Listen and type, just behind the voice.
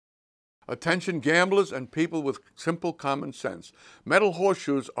Attention gamblers and people with simple common sense. Metal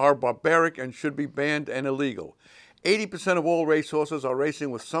horseshoes are barbaric and should be banned and illegal. 80% of all racehorses are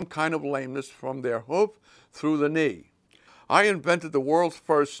racing with some kind of lameness from their hoof through the knee. I invented the world's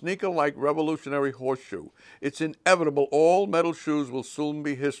first sneaker-like revolutionary horseshoe. It's inevitable all metal shoes will soon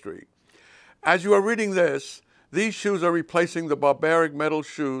be history. As you are reading this, these shoes are replacing the barbaric metal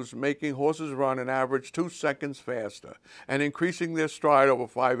shoes, making horses run an average 2 seconds faster and increasing their stride over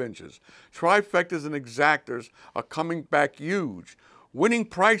 5 inches. Trifectas and exactors are coming back huge. Winning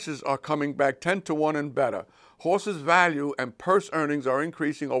prices are coming back 10 to 1 and better. Horses' value and purse earnings are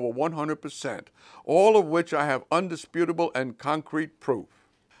increasing over 100%, all of which I have undisputable and concrete proof.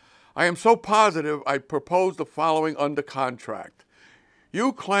 I am so positive I propose the following under contract.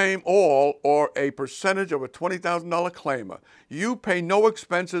 You claim all or a percentage of a $20,000 claimer. You pay no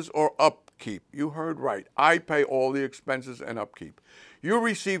expenses or upkeep. You heard right. I pay all the expenses and upkeep. You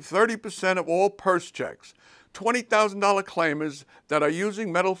receive 30% of all purse checks. $20,000 claimers that are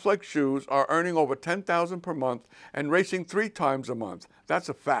using Metal Flex shoes are earning over $10,000 per month and racing 3 times a month. That's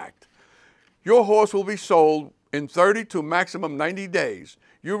a fact. Your horse will be sold in 30 to maximum 90 days.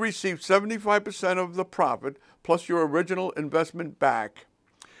 You receive 75% of the profit plus your original investment back.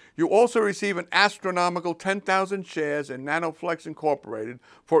 You also receive an astronomical 10,000 shares in NanoFlex Incorporated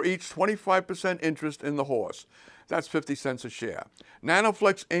for each 25% interest in the horse. That's 50 cents a share.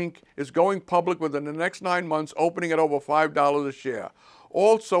 NanoFlex Inc. is going public within the next 9 months, opening at over $5 a share.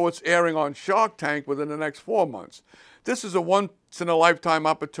 Also, it's airing on Shark Tank within the next 4 months. This is a once-in-a-lifetime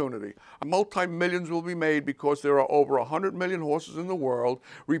opportunity. Multi-millions will be made because there are over 100 million horses in the world,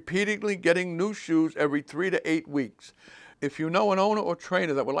 repeatedly getting new shoes every 3 to 8 weeks. If you know an owner or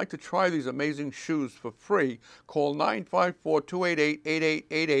trainer that would like to try these amazing shoes for free, call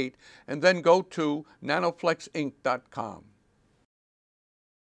 954-288-8888 and then go to nanoflexinc.com.